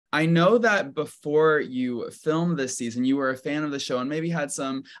I know that before you filmed this season, you were a fan of the show and maybe had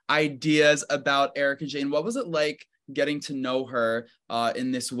some ideas about Erika Jayne. What was it like getting to know her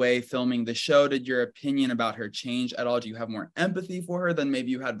in this way, filming the show? Did your opinion about her change at all? Do you have more empathy for her than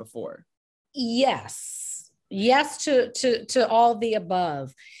maybe you had before? Yes to all the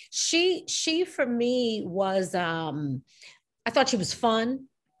above. She for me was I thought she was fun.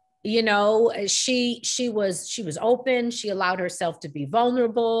 You know, she was open. She allowed herself to be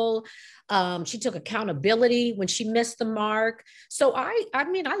vulnerable. She took accountability when she missed the mark. So I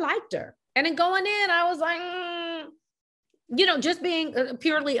mean, I liked her. And then going in, I was like, you know, just being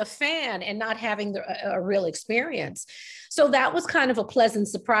purely a fan and not having a real experience. So that was kind of a pleasant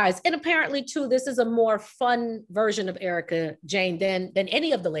surprise. And apparently, too, this is a more fun version of Erika Jayne than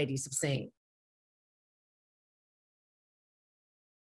any of the ladies have seen.